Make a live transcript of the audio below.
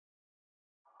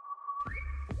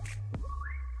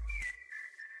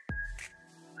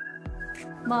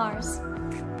Mars.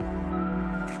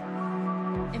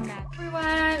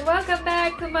 Everyone, welcome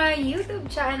back to my YouTube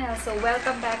channel. So,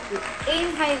 welcome back to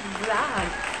Inhay Vlog.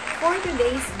 For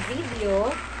today's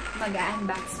video,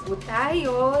 mag-unbox po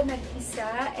tayo ng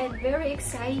isa and very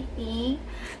exciting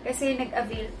kasi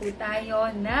nag-avail po tayo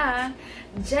ng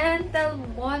Gentle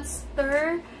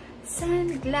Monster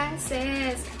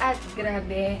sunglasses. At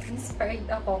grabe,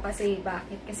 inspired ako kasi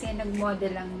bakit? Kasi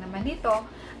nag-model lang naman ito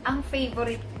ang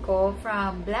favorite ko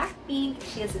from Blackpink.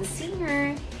 She is a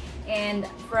singer and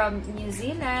from New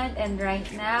Zealand, and right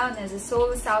now nasa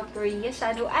Seoul, South Korea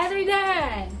siya, no other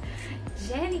than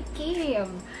Jenniekim.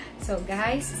 So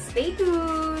guys, stay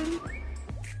tuned!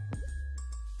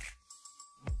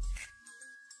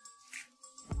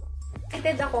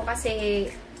 Excited ako kasi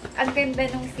ang ganda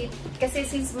ng fit. Kasi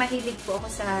since mahilig po ako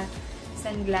sa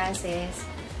sunglasses,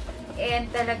 and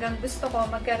talagang gusto ko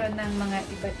magkaroon ng mga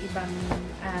iba't ibang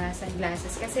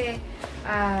sunglasses. Kasi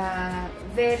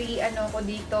very ko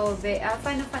dito,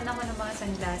 fan ako ng mga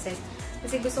sunglasses.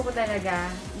 Kasi gusto ko talaga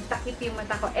takip yung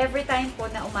mata ko every time po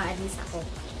na umaalis ako.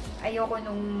 Ayoko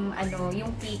nung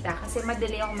yung kita kasi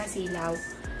madali ako masilaw.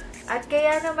 At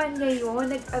kaya naman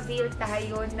ngayon nag-avail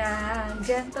tayo ng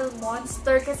Gentle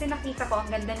Monster kasi nakita ko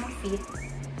ang ganda ng fit.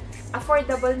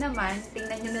 Affordable naman.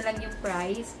 Tingnan niyo na lang yung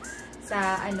price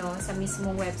sa sa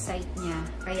mismong website niya.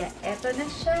 Kaya eto na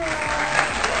siya.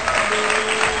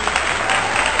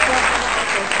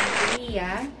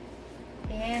 Korea.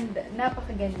 And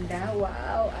napakaganda.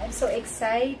 Wow, I'm so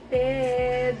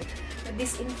excited.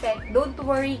 Na-disinfect. Don't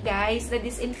worry guys,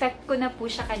 na-disinfect ko na po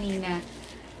siya kanina.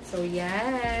 So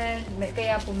yan.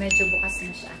 Kaya po medyo bukas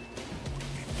na siya.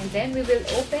 And then we will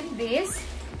open this.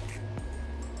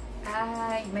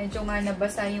 Ay, medyo nga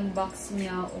nabasa yung box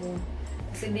niya. Oh.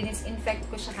 Kasi disinfect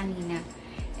ko siya kanina.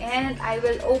 And I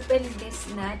will open this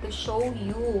na to show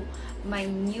you my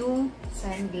new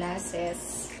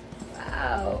sunglasses.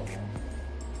 Wow!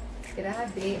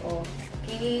 Grabe, oh.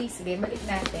 Okay, sige, balik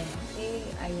natin. Okay,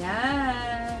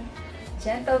 ayan.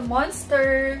 Gentle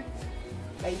Monster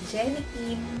by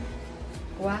Jenniekim.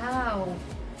 Wow!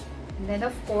 And then,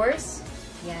 of course,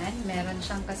 yan, meron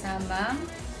siyang kasamang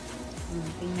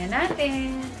tingnan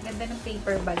natin. Ganda ng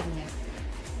paper bag niya.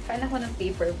 Kala ko ng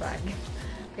paper bag.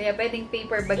 Kaya pwedeng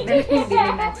paper bag na lang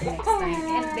bilhin natin next time.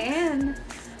 And then,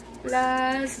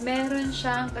 plus, meron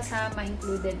siyang kasama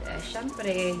included.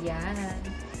 Syempre, yan.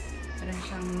 Meron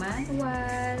siyang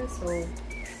manual. So,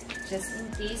 just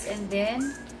in case. And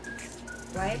then,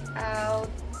 wipe out.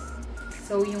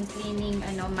 So, yung cleaning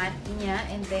mat niya.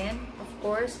 And then, of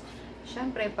course,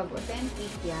 syempre, pag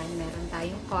authentic yan, meron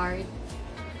tayong card.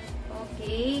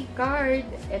 Okay, card.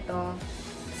 Ito.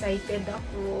 Excited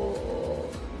ako.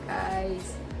 Guys.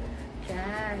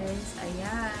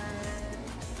 Ayan.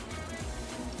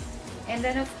 And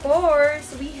then, of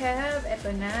course, we have,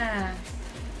 ito na.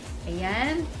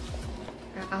 Ayan.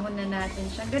 Kakahon na natin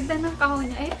siya. Ganda ng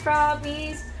kahon niya. I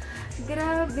promise.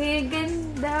 Grabe.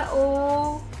 Ganda,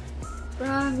 oh.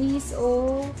 Promise,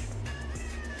 oh.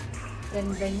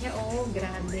 Ganda niya, oh.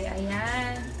 Grabe.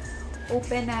 Ayan.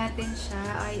 Open natin siya.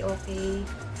 Ay, okay.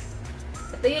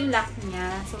 Ito yung lock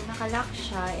niya. So, naka-lock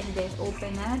siya. And then,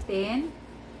 open natin.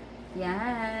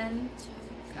 Yan.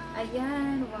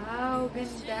 Ayan. Wow.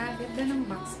 Ganda. Ganda ng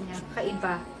box niya.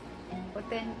 Kaiba.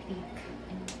 Authentic.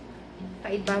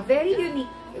 Kaiba. Very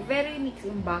unique. Very unique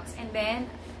yung box. And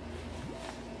then,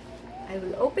 I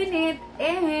will open it.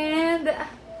 And,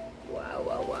 wow,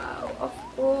 wow, wow. Of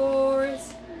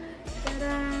course.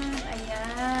 Taran.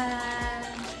 Ayan.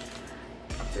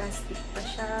 Plastic pa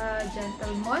siya.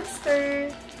 Gentle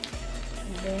Monster.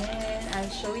 And then,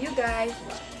 I'll show you guys.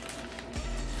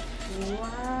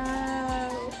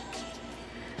 Wow!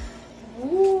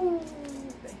 Woo!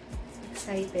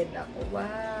 Excited ako.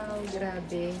 Wow!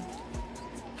 Grabe.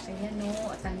 Ayan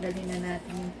o. Tanggalin na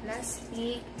natin yung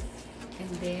plastic.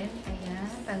 And then,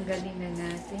 ayan. Tanggalin na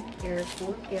natin.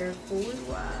 Careful, careful.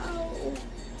 Wow!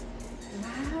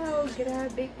 Wow!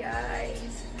 Grabe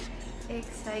guys.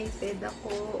 Excited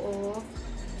ako, oh.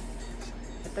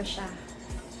 Ito siya.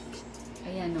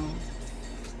 Ayan, oh.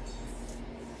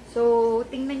 So,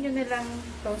 tingnan nyo na lang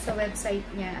to sa website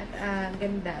niya. At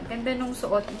ganda. Ganda nung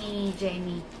suot ni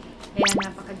Jennie. Kaya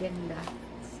napakaganda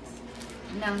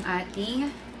ng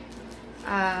ating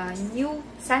new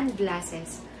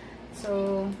sunglasses.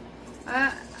 So,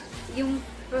 yung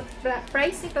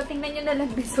price nito, tingnan nyo na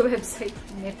lang din sa website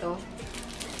nito.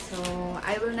 So,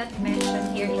 I will not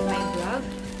mention here in my vlog.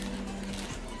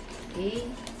 Okay.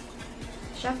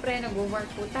 Siyempre, nag-work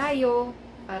po tayo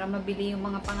para mabili yung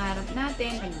mga pangarap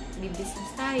natin.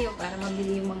 Nag-business tayo para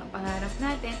mabili yung mga pangarap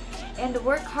natin. And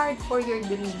work hard for your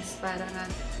dreams para nga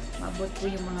maabot po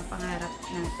yung mga pangarap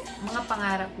natin. Mga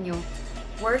pangarap nyo.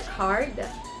 Work hard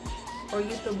for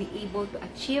you to be able to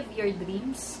achieve your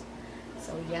dreams.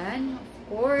 So, yan.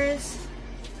 Of course.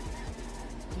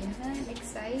 Yan.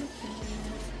 Exciting.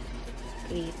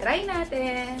 Okay. Try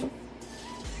natin.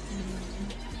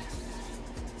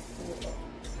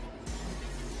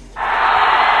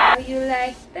 How you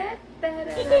like that?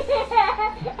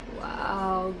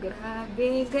 Wow.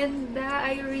 Grabe. Ganda.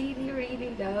 I really,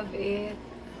 really love it.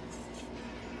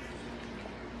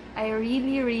 I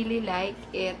really, really like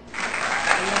it.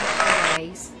 Ayan siya,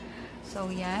 guys. So,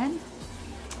 yan.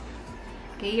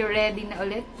 Okay, you're ready na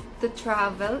ulit to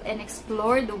travel and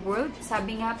explore the world.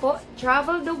 Sabi nga po,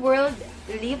 travel the world,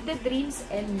 live the dreams,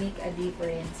 and make a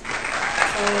difference.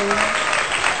 So,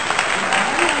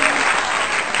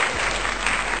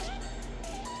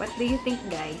 what do you think,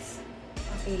 guys?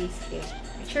 Okay, skip.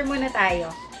 Picture muna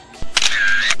tayo.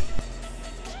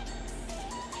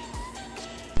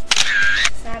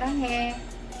 Saranghe.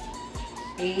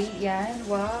 Okay, yan.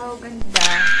 Wow, ganda.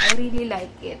 I really like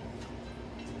it.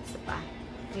 Isa pa.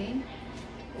 Okay.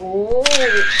 Oh!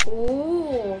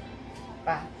 Oh!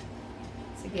 Pa.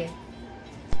 Sige.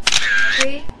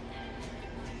 Okay.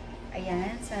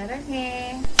 Ayan,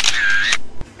 saranghe.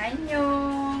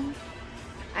 Anyong.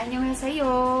 Anyong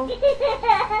hasayo.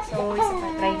 So, isa pa.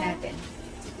 Try natin.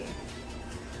 Sige.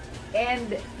 And,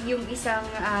 yung isang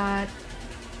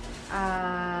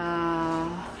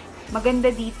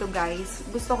maganda dito, guys.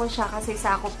 Gusto ko siya kasi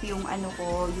sakop yung ano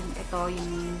ko, yung ito,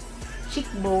 yung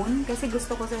cheekbone. Kasi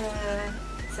gusto ko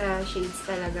sa shades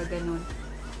talaga ganun.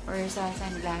 Or sa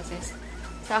sunglasses.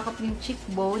 Sakop yung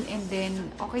cheekbone and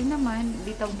then okay naman.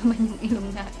 Litaw naman yung ilong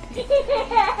natin.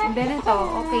 And then ito,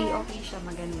 okay siya.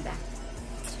 Maganda.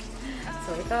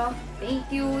 So, ito, thank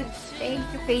you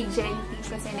kay Jennie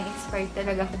kasi na-inspire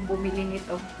talaga akong bumili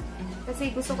nito.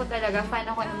 Kasi gusto ko talaga, fan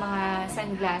ako ng mga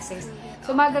sunglasses.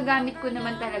 So, magagamit ko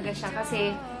naman talaga siya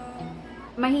kasi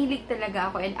mahilig talaga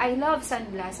ako. And I love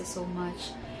sunglasses so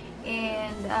much.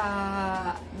 And,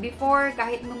 before,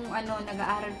 kahit nung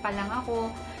nag-aaral pa lang ako,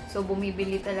 so,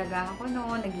 bumibili talaga ako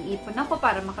noon. Nag-iipon ako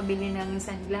para makabili ng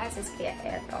sunglasses. Kaya,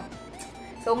 eto.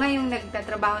 So, ngayong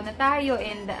nagtatrabaho na tayo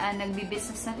and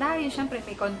nagbi-business na tayo, syempre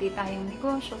may konti tayong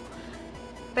negosyo.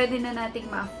 Pwede na nating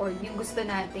ma-afford yung gusto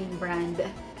nating brand.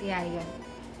 Kaya yan.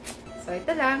 So,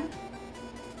 ito lang.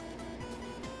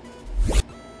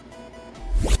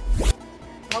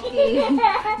 Okay.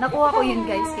 Nakuha ko yun,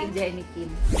 guys, kay Jenniekim.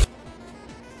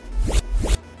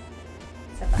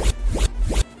 Isa pa.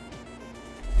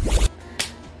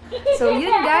 So,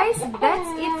 yun, guys.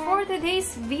 That's it for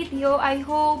today's video. I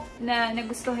hope na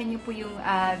nagustuhan niyo po yung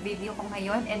video ko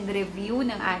ngayon and review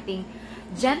ng ating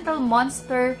Gentle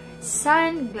Monster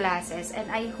sunglasses. And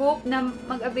I hope na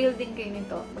mag-avail din kayo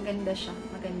nito. Maganda siya.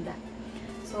 Maganda.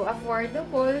 So,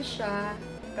 affordable siya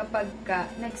kapag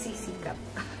nagsisikap.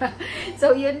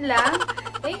 So, yun lang.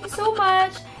 Thank you so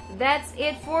much. That's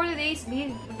it for today's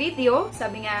video.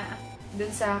 Sabi nga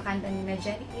dun sa kanta ni na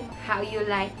Jenniekim, how you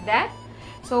like that?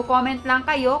 So, comment lang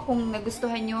kayo kung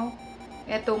nagustuhan nyo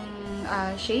itong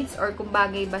shades or kung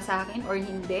bagay ba sa akin or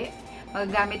hindi.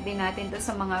 Magagamit din natin to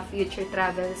sa mga future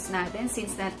travels natin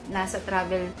since nasa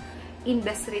travel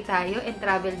industry tayo and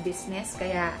travel business.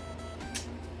 Kaya,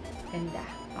 ganda.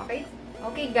 Okay?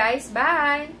 Okay, guys.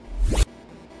 Bye!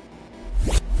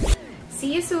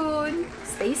 See you soon!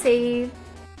 Stay safe!